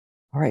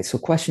All right. So,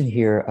 question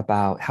here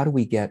about how do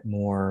we get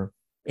more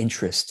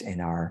interest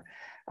in our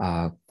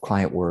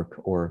client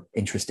work or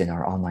interest in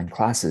our online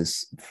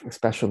classes,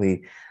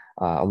 especially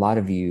a lot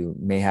of you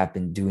may have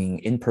been doing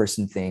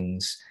in-person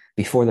things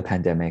before the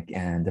pandemic,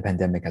 and the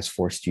pandemic has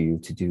forced you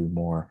to do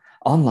more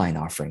online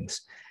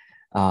offerings.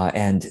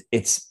 And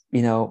it's,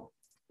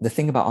 the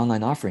thing about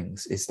online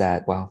offerings is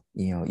that, well,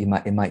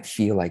 it might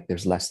feel like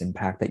there's less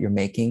impact that you're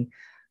making,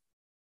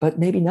 but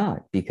maybe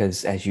not,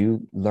 because as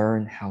you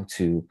learn how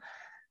to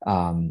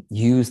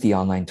use the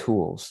online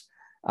tools,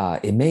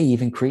 it may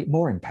even create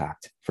more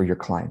impact for your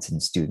clients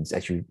and students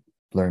as you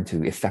learn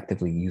to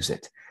effectively use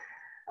it.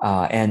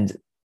 And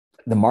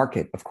the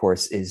market, of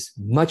course, is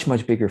much,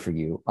 much bigger for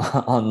you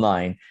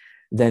online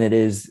than it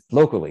is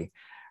locally,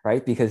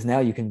 right? Because now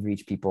you can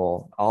reach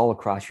people all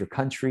across your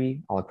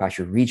country, all across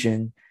your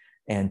region,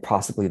 and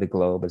possibly the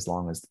globe, as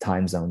long as the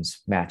time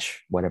zones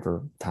match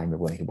whatever time you're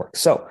willing to work.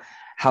 So,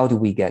 how do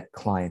we get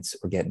clients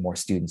or get more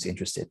students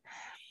interested?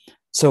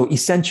 So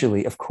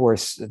essentially, of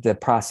course, the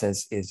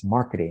process is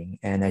marketing.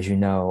 And as you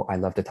know, I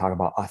love to talk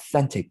about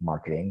authentic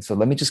marketing. So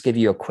let me just give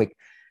you a quick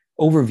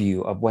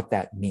overview of what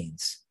that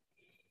means.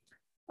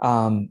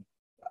 Um,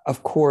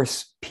 of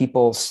course,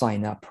 people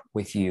sign up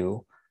with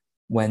you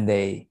when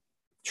they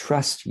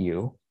trust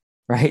you,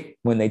 right?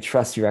 When they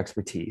trust your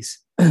expertise.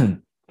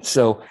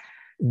 So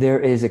there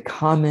is a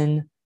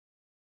common,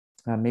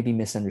 maybe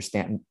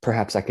misunderstanding,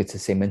 perhaps I could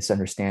say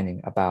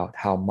misunderstanding about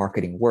how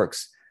marketing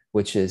works,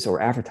 which is, or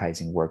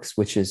advertising works,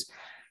 which is,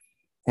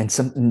 and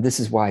this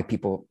is why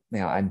people,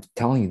 I'm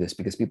telling you this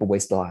because people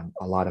waste a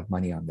lot of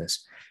money on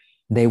this.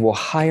 They will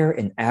hire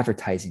an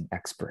advertising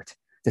expert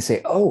to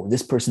say, oh,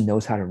 this person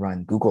knows how to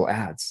run Google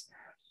ads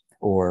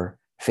or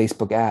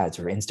Facebook ads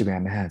or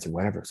Instagram ads or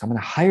whatever. So I'm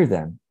going to hire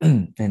them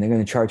and they're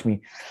going to charge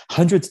me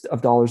hundreds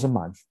of dollars a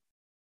month,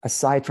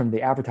 aside from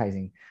the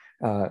advertising,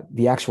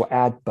 the actual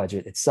ad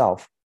budget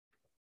itself.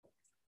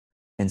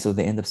 And so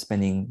they end up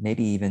spending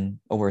maybe even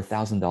over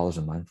 $1,000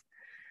 a month.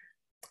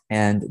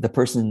 And the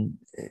person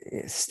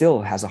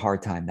still has a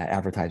hard time, that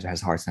advertiser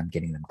has a hard time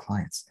getting them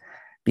clients,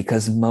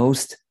 because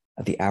most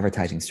of the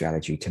advertising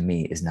strategy to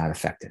me is not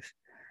effective.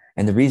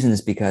 And the reason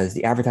is because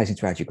the advertising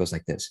strategy goes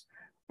like this.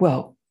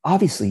 Well,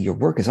 obviously your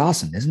work is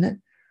awesome, isn't it?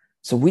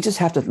 So we just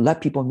have to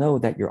let people know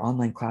that your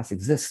online class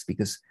exists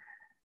because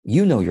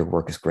you know your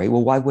work is great.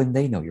 Well, why wouldn't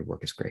they know your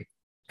work is great?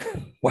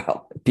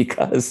 Well,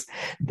 because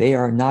they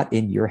are not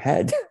in your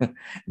head.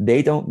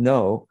 They don't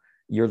know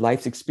your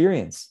life's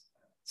experience.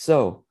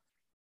 So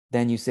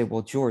then you say,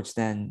 well, George,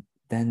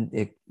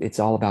 it's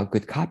all about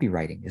good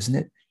copywriting, isn't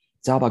it?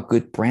 It's all about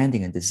good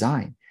branding and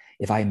design.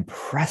 If I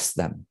impress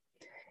them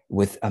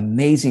with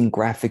amazing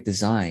graphic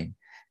design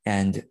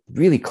and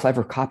really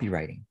clever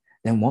copywriting,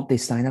 then won't they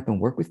sign up and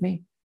work with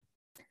me?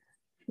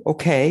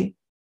 Okay,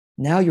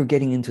 now you're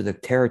getting into the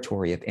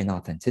territory of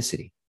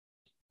inauthenticity,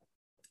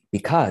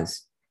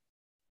 because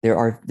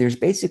there's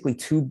basically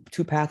two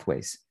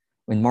pathways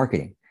in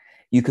marketing.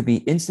 You could be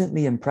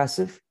instantly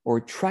impressive, or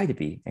try to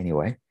be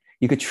anyway.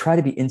 You could try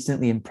to be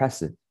instantly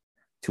impressive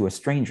to a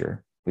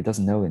stranger who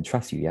doesn't know and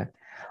trust you yet,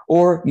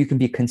 or you can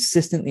be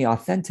consistently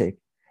authentic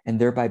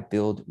and thereby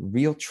build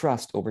real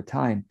trust over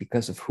time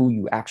because of who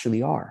you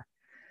actually are.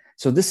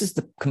 So this is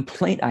the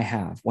complaint I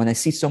have when I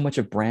see so much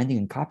of branding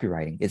and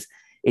copywriting is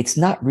it's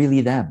not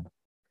really them.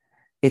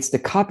 It's the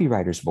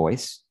copywriter's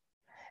voice,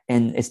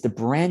 and it's the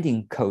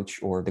branding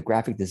coach or the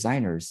graphic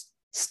designer's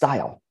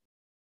style.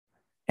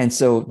 And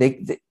so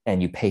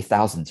and you pay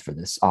thousands for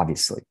this,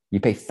 obviously. You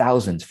pay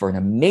thousands for an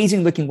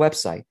amazing looking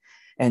website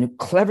and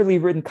cleverly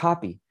written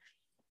copy.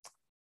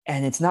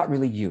 And it's not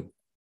really you.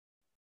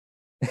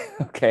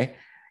 Okay.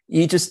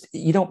 You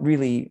don't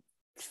really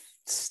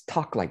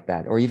talk like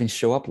that or even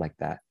show up like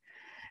that.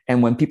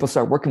 And when people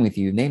start working with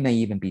you, they may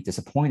even be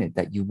disappointed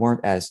that you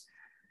weren't as,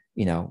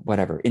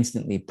 whatever,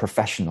 instantly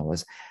professional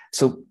as.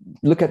 So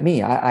look at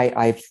me.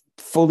 I've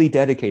fully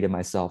dedicated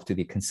myself to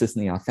the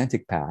consistently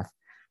authentic path.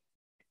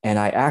 And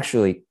I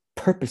actually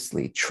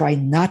purposely try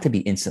not to be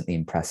instantly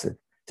impressive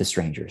to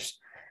strangers.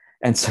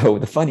 And so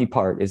the funny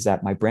part is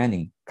that my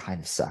branding kind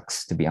of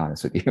sucks, to be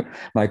honest with you.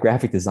 My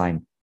graphic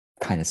design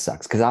kind of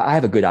sucks because I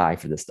have a good eye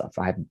for this stuff.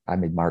 I've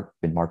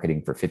been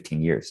marketing for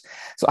 15 years.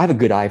 So I have a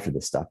good eye for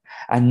this stuff.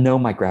 I know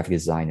my graphic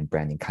design and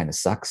branding kind of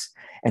sucks.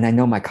 And I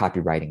know my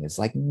copywriting is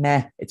like,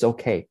 meh, it's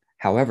okay.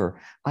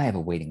 However, I have a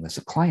waiting list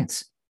of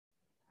clients.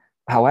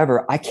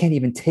 However, I can't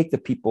even take the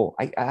people.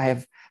 I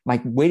have,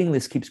 my waiting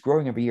list keeps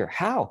growing every year.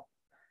 How?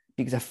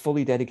 Because I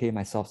fully dedicated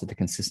myself to the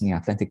consistently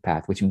authentic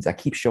path, which means I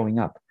keep showing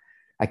up.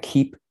 I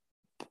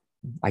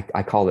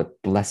call it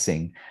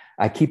blessing.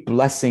 I keep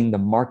blessing the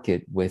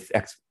market with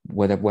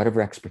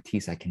whatever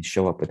expertise I can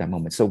show up with that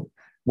moment. So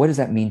what does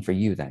that mean for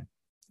you then?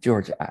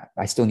 George,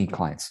 I still need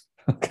clients.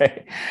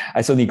 Okay.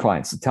 I still need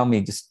clients. So tell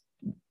me, just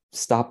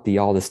stop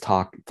all this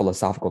talk,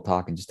 philosophical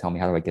talk, and just tell me,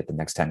 how do I get the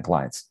next 10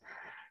 clients?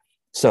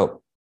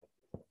 So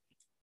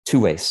two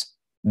ways.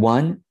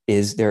 One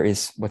is there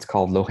is what's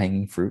called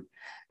low-hanging fruit,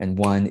 and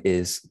one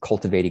is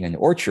cultivating an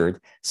orchard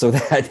so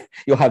that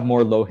you'll have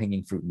more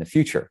low-hanging fruit in the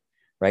future,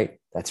 right?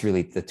 That's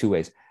really the two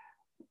ways.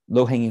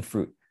 low-hanging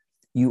fruit.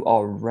 You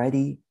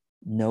already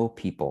know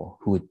people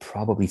who would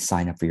probably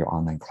sign up for your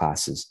online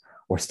classes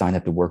or sign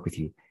up to work with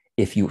you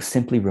if you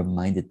simply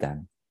reminded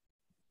them.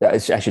 I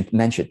should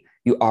mention,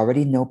 you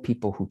already know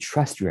people who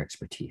trust your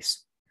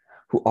expertise,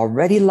 who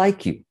already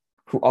like you,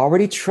 who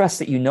already trust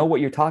that you know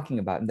what you're talking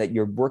about and that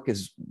your work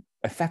is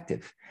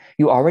effective.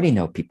 You already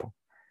know people.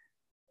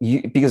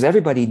 Because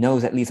everybody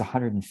knows at least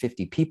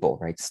 150 people,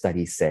 right?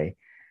 Studies say.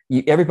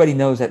 Everybody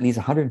knows at least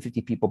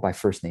 150 people by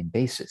first name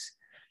basis.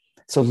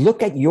 So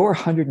look at your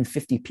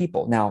 150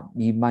 people. Now,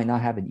 you might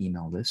not have an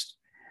email list.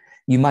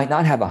 You might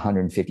not have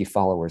 150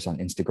 followers on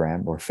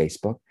Instagram or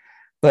Facebook,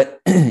 but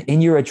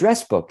in your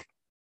address book,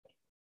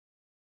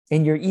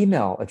 in your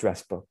email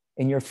address book,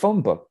 in your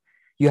phone book,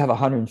 you have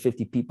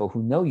 150 people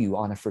who know you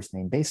on a first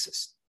name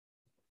basis.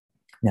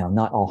 Now,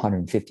 not all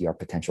 150 are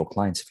potential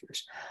clients of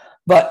yours,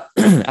 but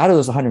out of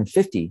those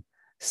 150,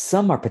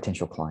 some are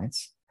potential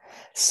clients,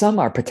 some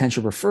are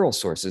potential referral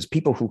sources,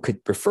 people who could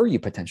refer you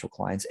potential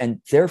clients,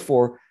 and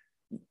therefore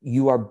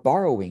you are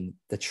borrowing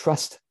the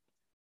trust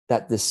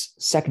that this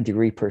second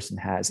degree person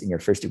has in your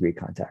first degree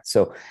contact.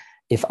 So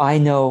if I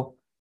know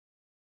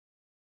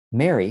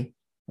Mary,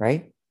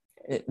 right?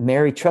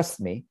 Mary trusts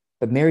me,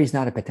 but Mary's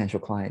not a potential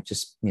client,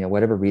 just,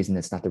 whatever reason,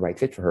 it's not the right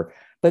fit for her.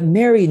 But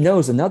Mary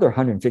knows another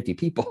 150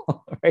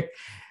 people, right?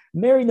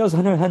 Mary knows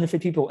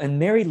 150 people, and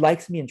Mary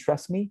likes me and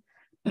trusts me.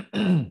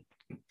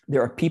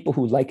 There are people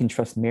who like and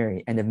trust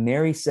Mary. And if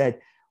Mary said,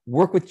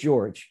 work with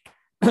George,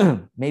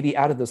 maybe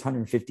out of those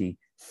 150,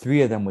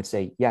 3 of them would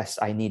say, yes,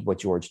 I need what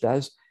George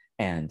does.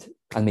 And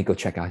let me go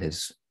check out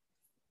his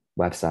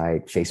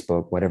website,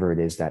 Facebook, whatever it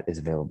is that is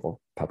available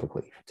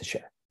publicly to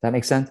share. Does that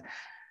make sense?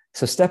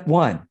 So step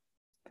 1,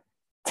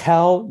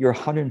 tell your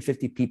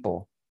 150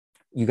 people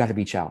you got to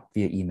reach out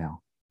via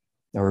email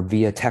or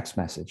via text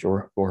message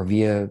or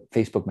via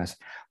Facebook message,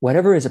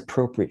 whatever is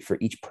appropriate for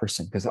each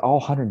person, because all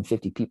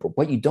 150 people,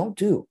 what we don't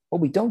do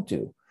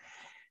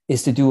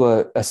is to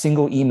do a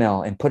single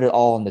email and put it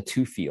all in the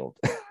to field,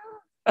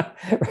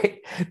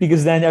 right?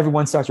 Because then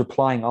everyone starts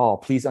replying all,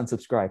 please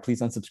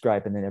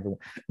unsubscribe. And then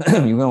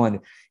everyone,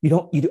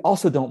 you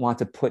also don't want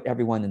to put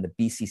everyone in the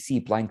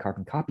BCC, blind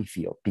carbon copy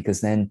field, because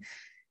then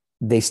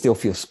they still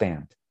feel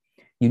spammed.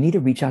 You need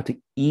to reach out to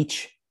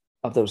each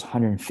of those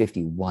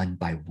 150 one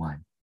by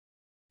one.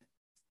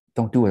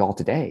 Don't do it all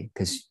today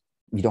because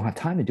you don't have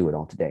time to do it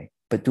all today,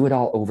 but do it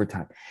all over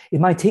time. It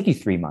might take you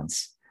 3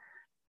 months.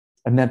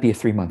 It might be a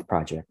 3-month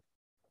project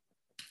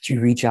to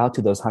reach out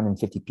to those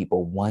 150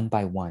 people one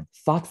by one,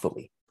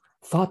 thoughtfully,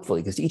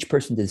 because each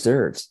person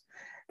deserves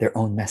their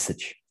own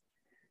message,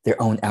 their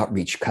own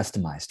outreach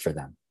customized for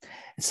them.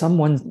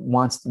 Someone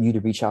wants you to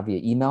reach out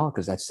via email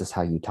because that's just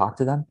how you talk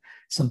to them.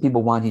 Some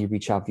people want you to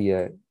reach out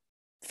via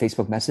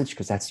Facebook message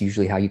because that's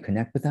usually how you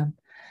connect with them.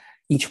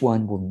 Each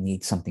one will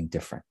need something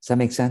different. Does that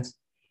make sense?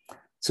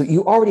 So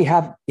you already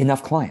have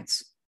enough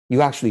clients.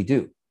 You actually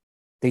do.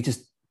 They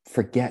just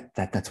forget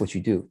that that's what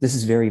you do. This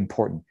is very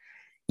important.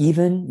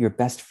 Even your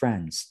best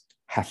friends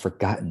have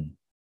forgotten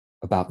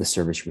about the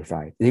service you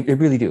provide. They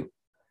really do.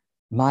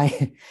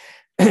 I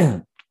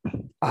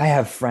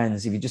have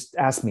friends, if you just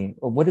ask me,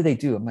 well, what do they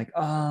do? I'm like,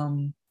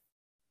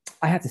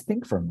 I have to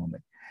think for a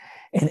moment.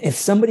 And if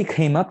somebody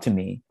came up to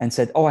me and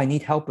said, oh, I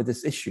need help with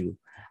this issue,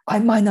 I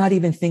might not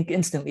even think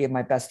instantly of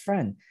my best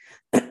friend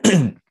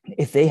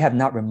if they have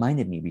not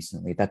reminded me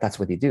recently that that's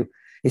what they do.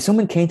 If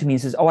someone came to me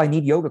and says, oh, I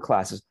need yoga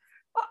classes,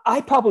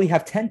 I probably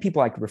have 10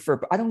 people I could refer,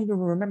 but I don't even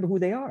remember who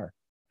they are.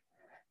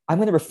 I'm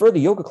going to refer the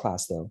yoga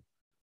class, though,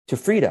 to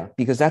Frida,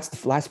 because that's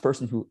the last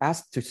person who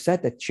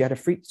said that she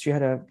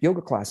had a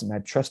yoga class, and I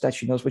trust that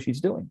she knows what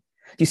she's doing.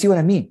 Do you see what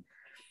I mean?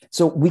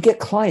 So we get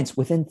clients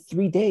within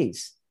 3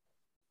 days.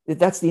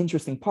 That's the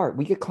interesting part.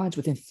 We get clients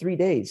within 3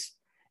 days.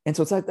 And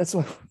so that's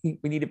why we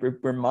need to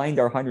remind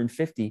our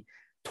 150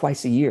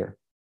 twice a year.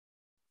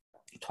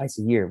 Twice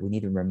a year, we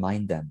need to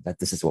remind them that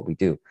this is what we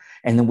do.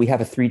 And then we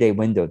have a 3-day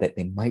window that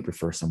they might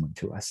refer someone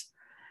to us.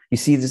 You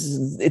see,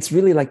 it's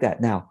really like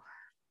that. Now,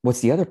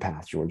 what's the other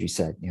path, George? You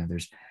said,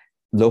 there's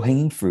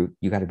low-hanging fruit.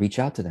 You got to reach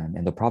out to them,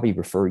 and they'll probably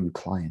refer you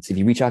clients. If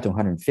you reach out to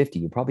 150,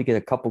 you'll probably get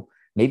a couple.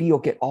 Maybe you'll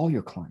get all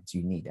your clients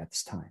you need at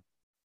this time.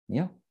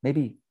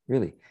 Maybe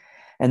really.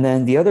 And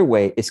then the other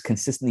way is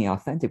consistently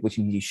authentic, which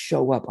means you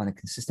show up on a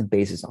consistent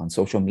basis on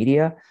social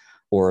media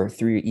or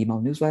through your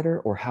email newsletter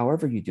or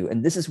however you do.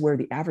 And this is where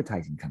the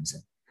advertising comes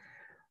in.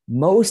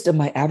 Most of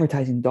my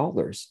advertising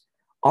dollars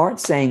aren't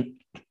saying,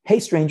 hey,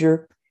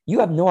 stranger, you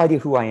have no idea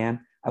who I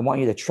am. I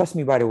want you to trust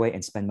me right away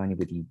and spend money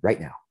with you right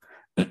now.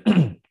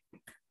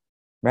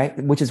 Right?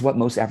 Which is what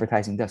most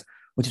advertising does,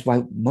 which is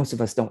why most of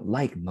us don't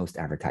like most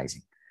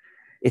advertising.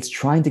 It's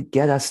trying to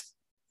get us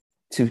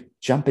to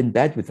jump in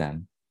bed with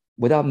them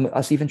without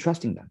us even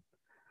trusting them,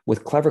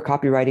 with clever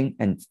copywriting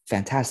and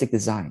fantastic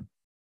design.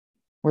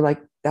 We're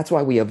like, that's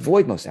why we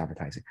avoid most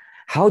advertising.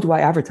 How do I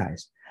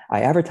advertise?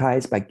 I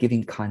advertise by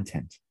giving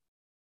content.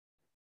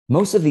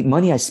 Most of the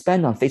money I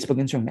spend on Facebook,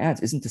 Instagram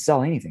ads isn't to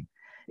sell anything.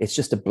 It's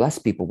just to bless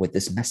people with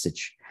this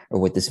message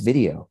or with this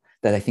video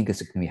that I think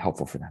is going to be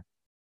helpful for them.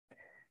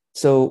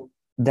 So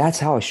that's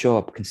how I show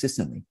up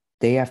consistently.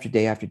 day after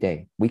day after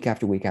day, week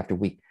after week after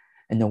week.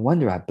 And no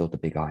wonder I've built a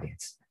big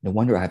audience. No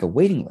wonder I have a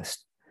waiting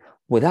list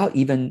without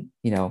even,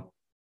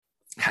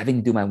 having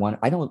to do my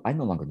I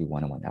no longer do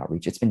one-on-one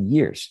outreach. It's been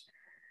years.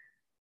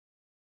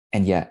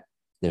 And yet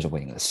there's a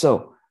waiting list.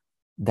 So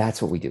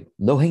that's what we do.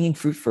 Low-hanging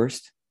fruit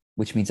first,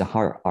 which means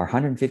our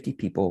 150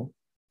 people,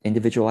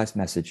 individualized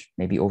message,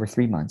 maybe over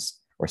 3 months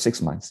or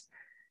 6 months,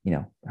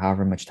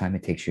 however much time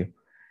it takes you.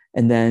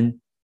 And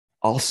then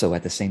also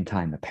at the same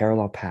time, a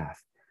parallel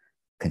path,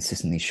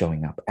 consistently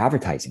showing up.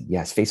 Advertising,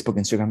 yes, Facebook,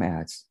 Instagram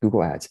ads,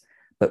 Google ads,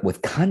 but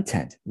with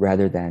content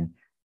rather than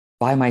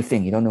buy my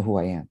thing. You don't know who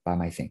I am, buy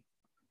my thing,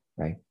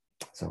 right?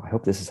 So I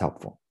hope this is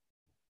helpful.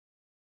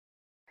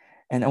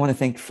 And I want to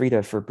thank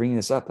Frida for bringing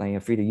this up.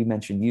 Frida, you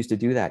mentioned you used to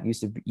do that. You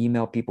used to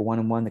email people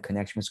one-on-one. The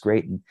connection was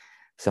great. And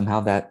somehow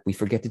that we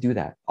forget to do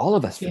that. All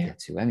of us forget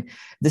to. I mean,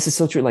 this is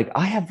so true. Like,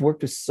 I have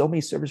worked with so many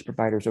service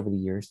providers over the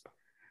years.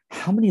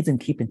 How many of them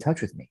keep in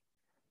touch with me?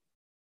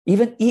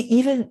 Even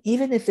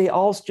if they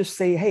all just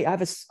say, hey, I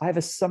have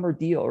a summer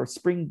deal or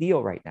spring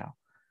deal right now.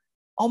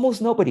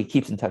 Almost nobody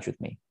keeps in touch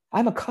with me.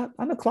 I'm a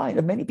client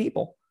of many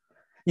people.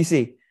 You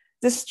see,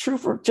 this is true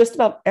for just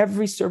about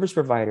every service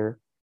provider.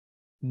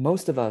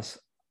 Most of us,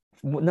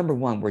 number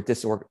one, we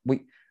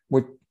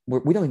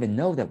don't even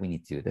know that we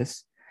need to do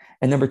this.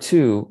 And number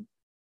two,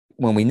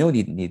 when we know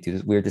we need to do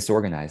this, we're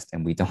disorganized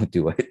and we don't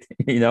do it,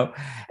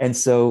 And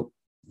so,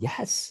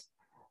 yes,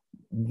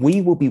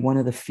 we will be one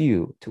of the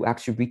few to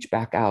actually reach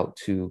back out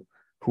to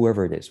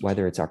whoever it is,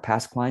 whether it's our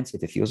past clients,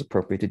 if it feels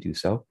appropriate to do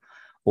so,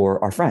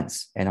 or our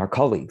friends and our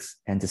colleagues,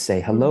 and to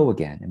say hello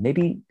again. And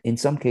maybe in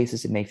some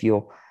cases, it may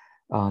feel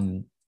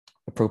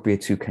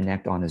appropriate to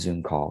connect on a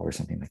Zoom call or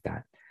something like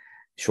that.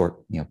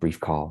 Short, brief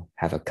call,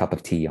 have a cup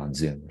of tea on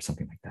Zoom or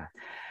something like that.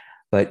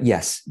 But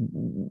yes,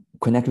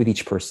 connect with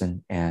each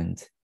person,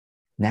 and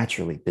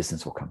naturally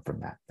business will come from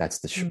that. That's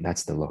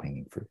the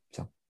low-hanging fruit.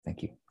 So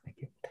thank you.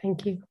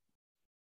 Thank you.